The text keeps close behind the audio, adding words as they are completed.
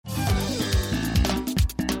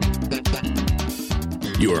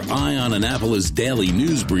Your Eye on Annapolis daily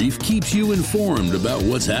news brief keeps you informed about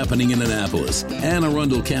what's happening in Annapolis, Anne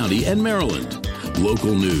Arundel County, and Maryland.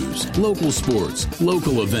 Local news, local sports,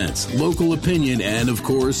 local events, local opinion, and, of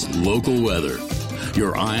course, local weather.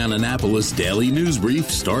 Your Eye on Annapolis daily news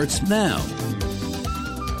brief starts now.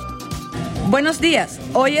 Buenos días.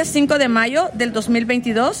 Hoy es 5 de mayo del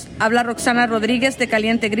 2022. Habla Roxana Rodríguez de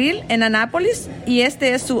Caliente Grill en Annapolis y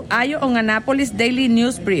este es su Eye on Annapolis Daily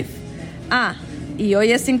News Brief. Y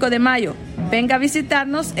hoy es 5 de mayo. Venga a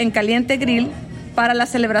visitarnos en Caliente Grill para la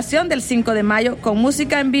celebración del 5 de mayo con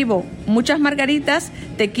música en vivo, muchas margaritas,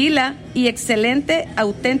 tequila y excelente,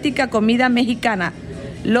 auténtica comida mexicana.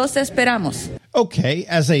 Los esperamos. Okay,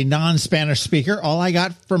 as a non-Spanish speaker, all I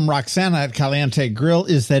got from Roxana at Caliente Grill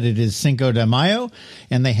is that it is Cinco de Mayo,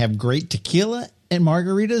 and they have great tequila and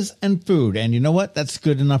margaritas and food. And you know what? That's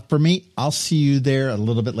good enough for me. I'll see you there a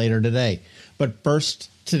little bit later today. But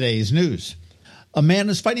first, today's news. A man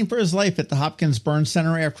is fighting for his life at the Hopkins Burn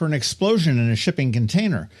Center after an explosion in a shipping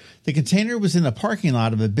container. The container was in the parking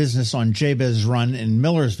lot of a business on Jabez Run in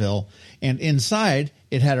Millersville, and inside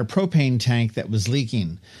it had a propane tank that was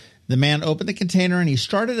leaking. The man opened the container and he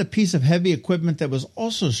started a piece of heavy equipment that was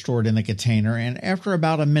also stored in the container, and after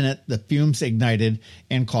about a minute, the fumes ignited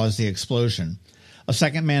and caused the explosion. A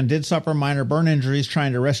second man did suffer minor burn injuries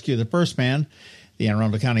trying to rescue the first man. The Anne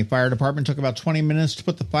Arundel County Fire Department took about 20 minutes to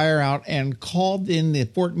put the fire out and called in the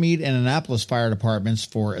Fort Meade and Annapolis Fire Departments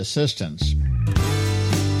for assistance.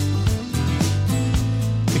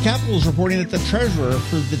 The Capitol is reporting that the treasurer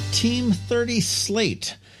for the Team 30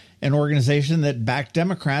 slate, an organization that backed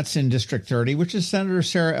Democrats in District 30, which is Senator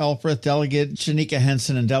Sarah Elfreth, Delegate Shanika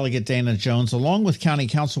Henson, and Delegate Dana Jones, along with County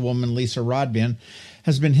Councilwoman Lisa Rodbian,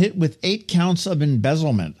 has been hit with 8 counts of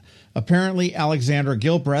embezzlement. Apparently, Alexandra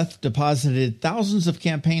Gilbreth deposited thousands of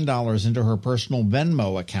campaign dollars into her personal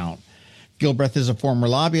Venmo account. Gilbreth is a former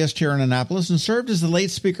lobbyist here in Annapolis and served as the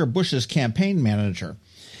late Speaker Bush's campaign manager.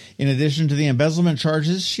 In addition to the embezzlement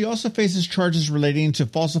charges, she also faces charges relating to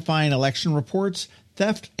falsifying election reports,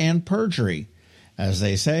 theft, and perjury. As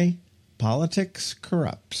they say, politics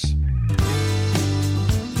corrupts.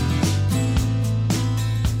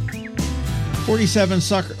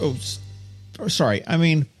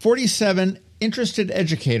 47 interested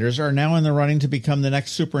educators are now in the running to become the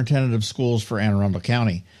next superintendent of schools for Anne Arundel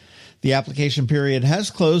County. The application period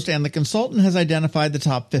has closed, and the consultant has identified the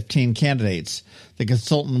top 15 candidates. The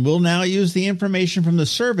consultant will now use the information from the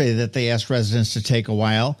survey that they asked residents to take a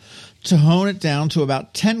while to hone it down to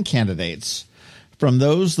about 10 candidates. From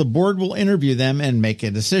those, the board will interview them and make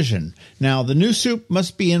a decision. Now, the new soup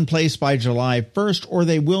must be in place by July 1st, or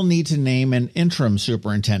they will need to name an interim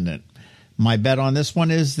superintendent. My bet on this one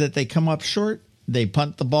is that they come up short, they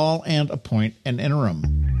punt the ball, and appoint an interim.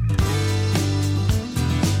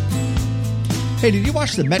 Hey, did you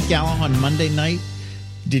watch the Met Gala on Monday night?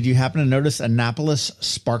 Did you happen to notice Annapolis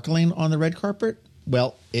sparkling on the red carpet?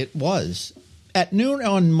 Well, it was. At noon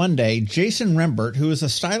on Monday, Jason Rembert, who is a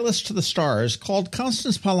stylist to the stars, called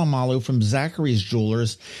Constance Palomalu from Zachary's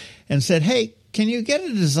Jewelers and said, "Hey, can you get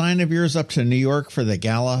a design of yours up to New York for the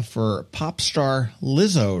gala for pop star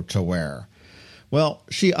Lizzo to wear?" Well,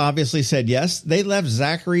 she obviously said yes. They left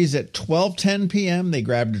Zachary's at 12:10 p.m. They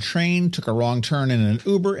grabbed a train, took a wrong turn in an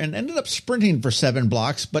Uber, and ended up sprinting for 7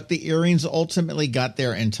 blocks, but the earrings ultimately got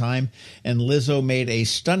there in time, and Lizzo made a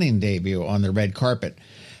stunning debut on the red carpet.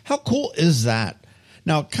 How cool is that?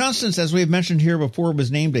 Now, Constance, as we've mentioned here before,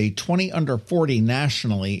 was named a 20 under 40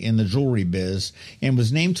 nationally in the jewelry biz and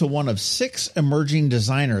was named to one of 6 emerging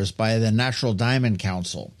designers by the Natural Diamond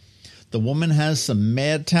Council. The woman has some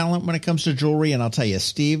mad talent when it comes to jewelry, and I'll tell you,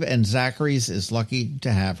 Steve and Zachary's is lucky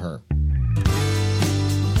to have her.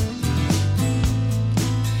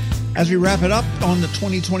 As we wrap it up on the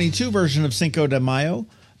 2022 version of Cinco de Mayo,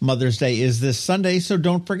 Mother's Day is this Sunday, so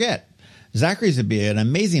don't forget. Zachary's would be an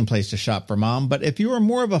amazing place to shop for Mom, but if you are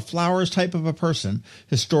more of a flowers type of a person,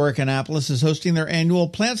 Historic Annapolis is hosting their annual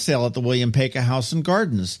plant sale at the William Peka House and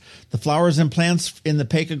Gardens. The flowers and plants in the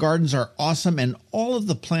Peka Gardens are awesome, and all of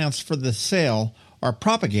the plants for the sale are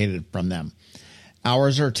propagated from them.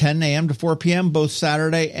 Hours are 10 a.m. to 4 p.m. both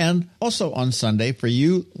Saturday and also on Sunday for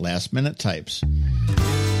you last-minute types.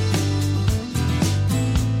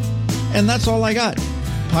 And that's all I got.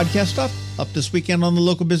 Podcast stuff up this weekend on the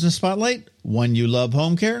Local Business Spotlight, One You Love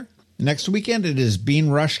Home Care. Next weekend, it is Bean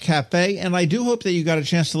Rush Cafe, and I do hope that you got a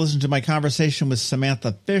chance to listen to my conversation with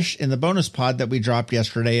Samantha Fish in the bonus pod that we dropped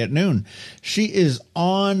yesterday at noon. She is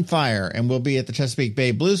on fire and will be at the Chesapeake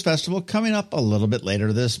Bay Blues Festival coming up a little bit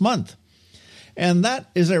later this month. And that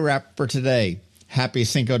is a wrap for today. Happy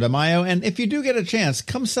Cinco de Mayo, and if you do get a chance,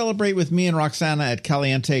 come celebrate with me and Roxana at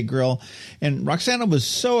Caliente Grill. And Roxana was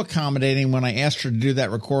so accommodating when I asked her to do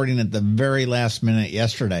that recording at the very last minute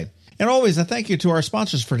yesterday. And always a thank you to our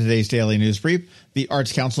sponsors for today's Daily News Brief, the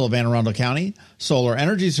Arts Council of Anne Arundel County, Solar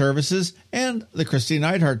Energy Services, and the Christy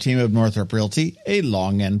Neidhart team of Northrop Realty, a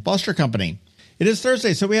Long and Buster company. It is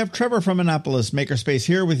Thursday, so we have Trevor from Annapolis Makerspace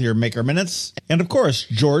here with your Maker Minutes. And of course,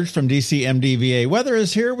 George from DCMDVA Weather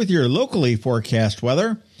is here with your locally forecast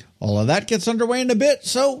weather. All of that gets underway in a bit,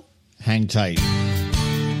 so hang tight.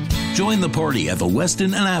 Join the party at the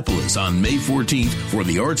Westin Annapolis on May 14th for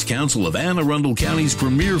the Arts Council of Anne Arundel County's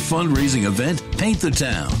premier fundraising event, Paint the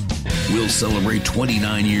Town. We'll celebrate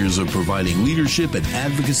 29 years of providing leadership and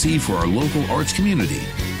advocacy for our local arts community.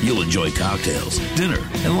 You'll enjoy cocktails, dinner,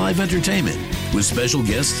 and live entertainment with special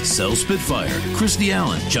guests Cell Spitfire, Christy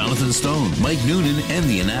Allen, Jonathan Stone, Mike Noonan, and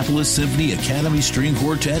the Annapolis Symphony Academy String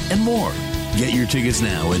Quartet, and more. Get your tickets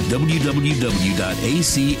now at www.acaac.org.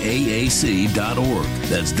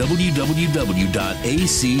 That's www.acaac.org.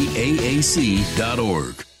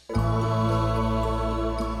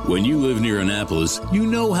 When you live near Annapolis, you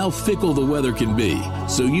know how fickle the weather can be.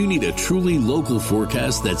 So you need a truly local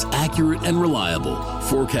forecast that's accurate and reliable.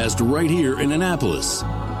 Forecast right here in Annapolis.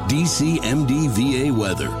 DCMDVA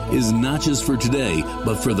Weather is not just for today,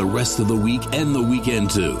 but for the rest of the week and the weekend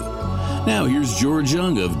too. Now here's George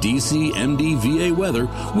Young of DCMDVA Weather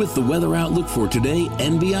with the weather outlook for today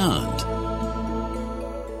and beyond.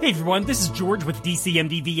 Hey everyone, this is George with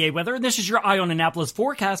DCMDVA Weather, and this is your Eye on Annapolis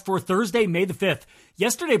forecast for Thursday, May the 5th.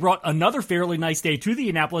 Yesterday brought another fairly nice day to the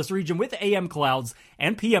Annapolis region with AM clouds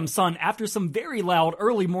and PM sun after some very loud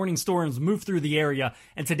early morning storms moved through the area,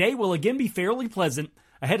 and today will again be fairly pleasant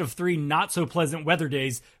ahead of 3 not-so-pleasant weather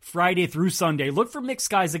days, Friday through Sunday. Look for mixed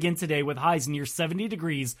skies again today with highs near 70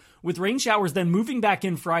 degrees, with rain showers then moving back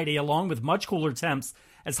in Friday along with much cooler temps,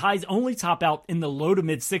 as highs only top out in the low to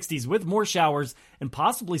mid-60s with more showers and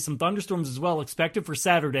possibly some thunderstorms as well expected for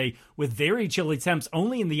Saturday, with very chilly temps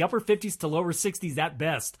only in the upper 50s to lower 60s at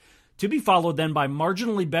best. To be followed then by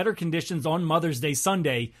marginally better conditions on Mother's Day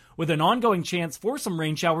Sunday, with an ongoing chance for some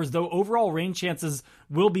rain showers, though overall rain chances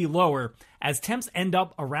will be lower, as temps end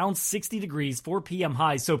up around 60 degrees for PM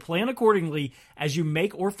highs. So plan accordingly as you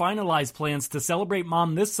make or finalize plans to celebrate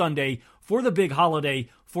Mom this Sunday for the big holiday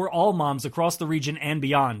for all moms across the region and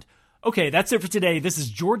beyond. Okay, that's it for today. This is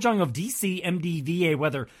George Young of DCMDVA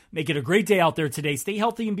Weather. Make it a great day out there today. Stay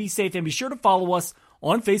healthy and be safe, and be sure to follow us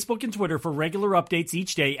on Facebook and Twitter for regular updates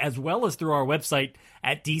each day, as well as through our website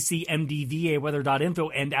at dcmdvaweather.info.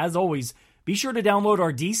 And as always, be sure to download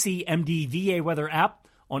our DCMDVA Weather app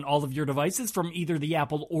on all of your devices from either the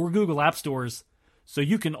Apple or Google App Stores, so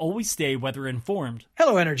you can always stay weather informed.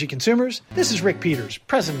 Hello, energy consumers. This is Rick Peters,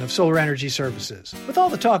 president of Solar Energy Services. With all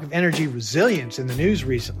the talk of energy resilience in the news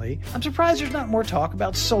recently, I'm surprised there's not more talk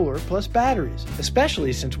about solar plus batteries,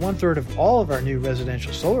 especially since 1/3 of all of our new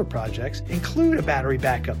residential solar projects include a battery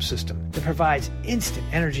backup system that provides instant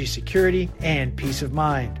energy security and peace of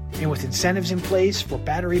mind. And with incentives in place for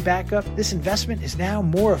battery backup, this investment is now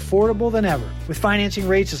more affordable than ever. With financing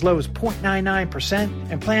rates as low as 0.99%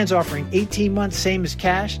 and plans offering 18 months same as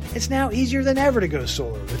cash, it's now easier than ever to go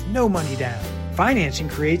solar with no money down. Financing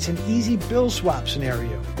creates an easy bill swap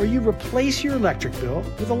scenario where you replace your electric bill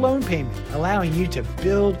with a loan payment, allowing you to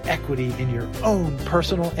build equity in your own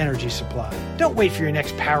personal energy supply. Don't wait for your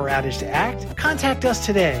next power outage to act. Contact us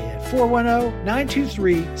today at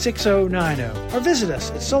 410-923-6090 or visit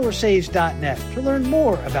us at solarsaves.net to learn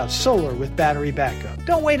more about solar with battery backup.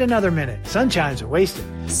 Don't wait another minute. Sunshine's are wasted.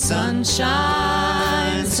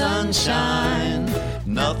 Sunshine, sunshine,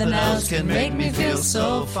 nothing else can make me feel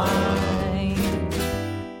so fine.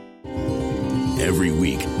 Every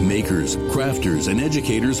week, makers, crafters, and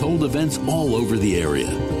educators hold events all over the area.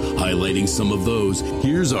 Highlighting some of those,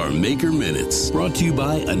 here's our Maker Minutes, brought to you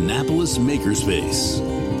by Annapolis Makerspace.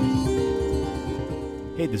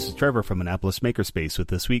 Hey, this is Trevor from Annapolis Makerspace with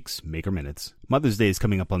this week's Maker Minutes. Mother's Day is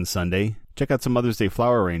coming up on Sunday. Check out some Mother's Day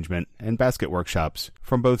flower arrangement and basket workshops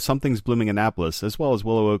from both Something's Blooming Annapolis as well as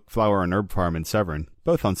Willow Oak Flower and Herb Farm in Severn,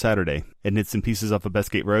 both on Saturday. At Knits and Pieces off of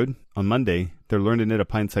Bestgate Road, on Monday, their Learn to Knit a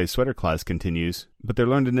Pint-Sized Sweater class continues, but their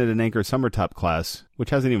Learn to Knit an Anchor Summer Top class,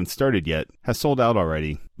 which hasn't even started yet, has sold out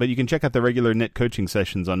already. But you can check out the regular knit coaching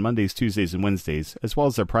sessions on Mondays, Tuesdays, and Wednesdays, as well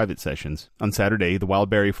as their private sessions. On Saturday, the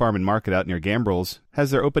Wildberry Farm and Market out near Gambrels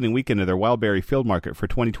has their opening weekend of their Wildberry Field Market for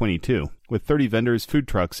 2022. with 30 vendors, food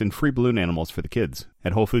trucks, and free balloon animals for the kids.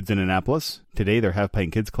 At Whole Foods in Annapolis, today their Half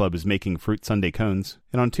Pint Kids Club is making fruit sundae cones,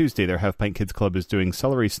 and on Tuesday their Half Pint Kids Club is doing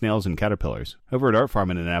celery, snails, and caterpillars. Over at Art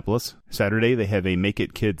Farm in Annapolis, Saturday they have a Make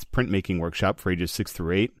It Kids printmaking workshop for ages 6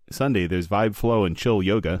 through 8. Sunday there's Vibe, Flow, and Chill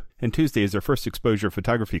Yoga, and Tuesday is their first exposure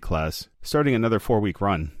photography class, starting another 4-week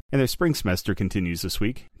run. And their spring semester continues this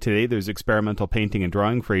week. Today there's experimental painting and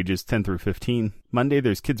drawing for ages 10 through 15. Monday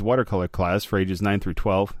there's kids watercolor class for ages 9 through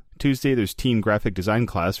 12. Tuesday, there's teen graphic design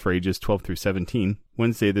class for ages 12 through 17.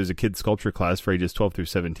 Wednesday, there's a kids sculpture class for ages 12 through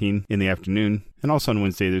 17 in the afternoon. And also on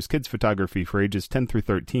Wednesday, there's kids photography for ages 10 through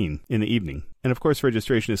 13 in the evening. And of course,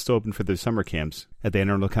 registration is still open for their summer camps at the Anne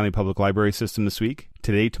Arundel County Public Library system this week.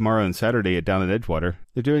 Today, tomorrow, and Saturday at Down at Edgewater,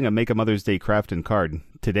 they're doing a Make a Mother's Day craft and card.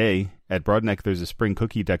 Today, at Broadneck, there's a spring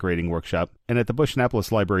cookie decorating workshop. And at the Bush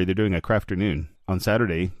Annapolis Library, they're doing a crafternoon. On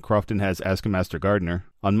Saturday, Crofton has Ask a Master Gardener.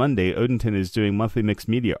 On Monday, Odenton is doing monthly mixed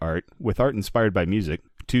media art with art inspired by music.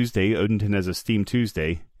 Tuesday, Odenton has a STEAM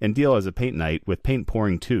Tuesday, and Deal has a paint night with paint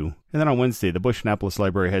pouring too. And then on Wednesday, the Bush Annapolis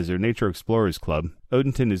Library has their Nature Explorers Club.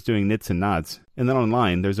 Odenton is doing Knits and Knots. And then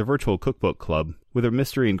online, there's a virtual cookbook club with a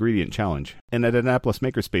mystery ingredient challenge. And at Annapolis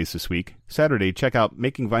Makerspace this week, Saturday, check out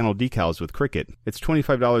Making Vinyl Decals with Cricut. It's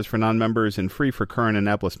 $25 for non-members and free for current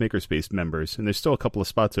Annapolis Makerspace members, and there's still a couple of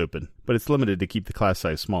spots open, but it's limited to keep the class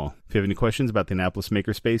size small. If you have any questions about the Annapolis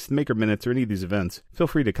Makerspace, the Maker Minutes, or any of these events, feel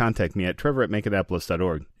free to contact me at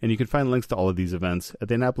trevor@makeannapolis.org. And you can find links to all of these events at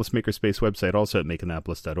the Annapolis Makerspace website, also at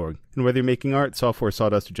makeannapolis.org. And whether you're making art, software,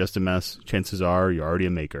 sawdust, or just a mess, chances are you're already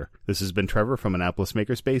a maker. This has been Trevor from Annapolis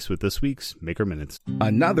Makerspace with this week's Maker Minutes.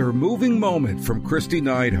 Another moving moment from Christy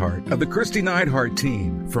Neidhart of the Christy Neidhart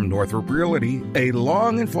team from Northrop Realty, a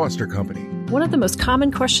Long and Foster company. One of the most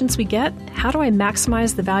common questions we get, how do I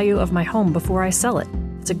maximize the value of my home before I sell it?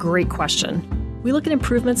 It's a great question. We look at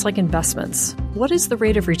improvements like investments. What is the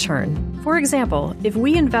rate of return? For example, if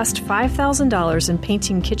we invest $5,000 in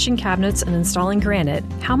painting kitchen cabinets and installing granite,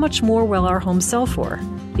 how much more will our home sell for?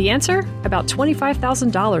 The answer? About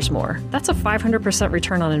 $25,000 more. That's a 500%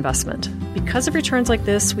 return on investment. Because of returns like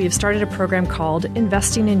this, we have started a program called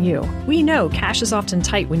Investing in You. We know cash is often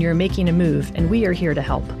tight when you're making a move, and we are here to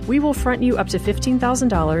help. We will front you up to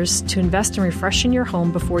 $15,000 to invest in refreshing your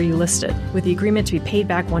home before you list it, with the agreement to be paid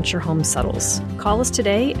back once your home settles. Call us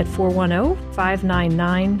today at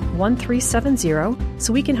 410-599-1370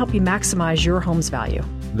 so we can help you maximize your home's value.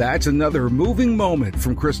 That's another moving moment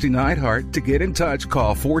from Christy Neidhart. To get in touch,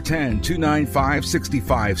 call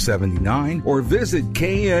 410-295-6579 or visit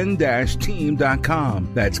kn-team.com.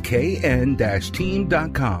 That's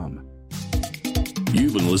kn-team.com.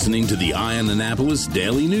 You've been listening to the Eye on Annapolis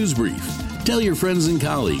Daily News Brief. Tell your friends and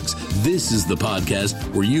colleagues, this is the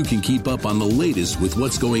podcast where you can keep up on the latest with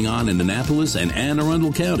what's going on in Annapolis and Anne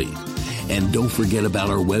Arundel County. And don't forget about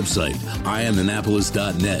our website,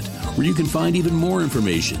 eyeonannapolis.net, where you can find even more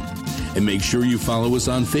information. And make sure you follow us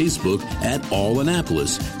on Facebook at All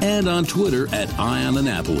Annapolis and on Twitter at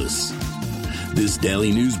EyeOnAnnapolis. This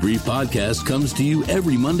Daily News Brief podcast comes to you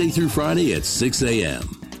every Monday through Friday at 6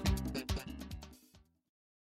 a.m.